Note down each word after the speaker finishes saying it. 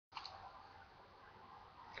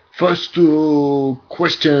First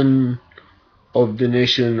question of the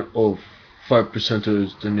nation of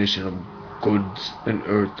 5%ers, the nation of goods and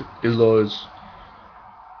earth, Ilos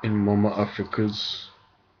in Mama Africas.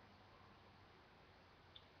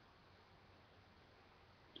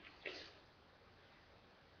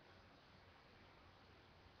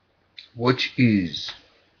 What is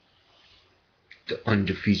the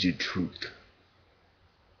undefeated truth?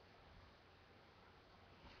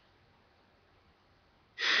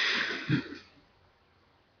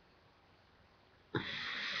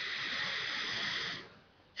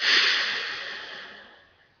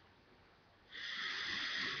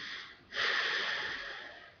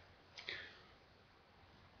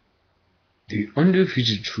 The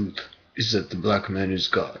undefeated truth is that the black man is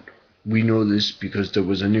God. We know this because there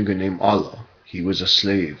was a nigger named Allah. He was a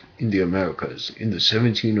slave in the Americas in the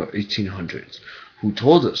 17 or 1800s who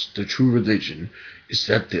told us the true religion is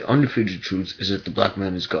that the undefeated truth is that the black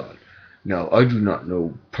man is God. Now, I do not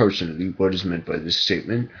know personally what is meant by this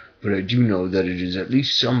statement, but I do know that it is at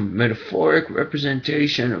least some metaphoric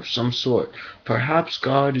representation of some sort. Perhaps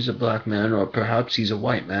God is a black man, or perhaps he's a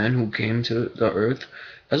white man who came to the earth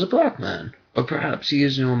as a black man, or perhaps he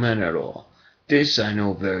is no man at all. This I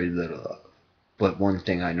know very little of, but one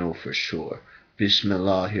thing I know for sure.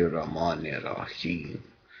 Bismillahirrahmanirrahim.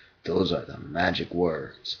 Those are the magic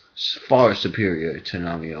words, far superior to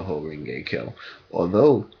Nam-myoho Renge-kyo,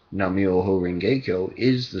 although Nam-myoho Renge-kyo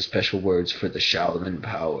is the special words for the Shaolin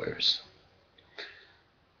powers.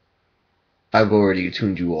 I've already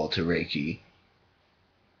attuned you all to Reiki,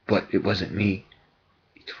 but it wasn't me,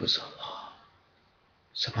 it was Allah.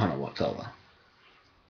 Subhanahu wa ta'ala.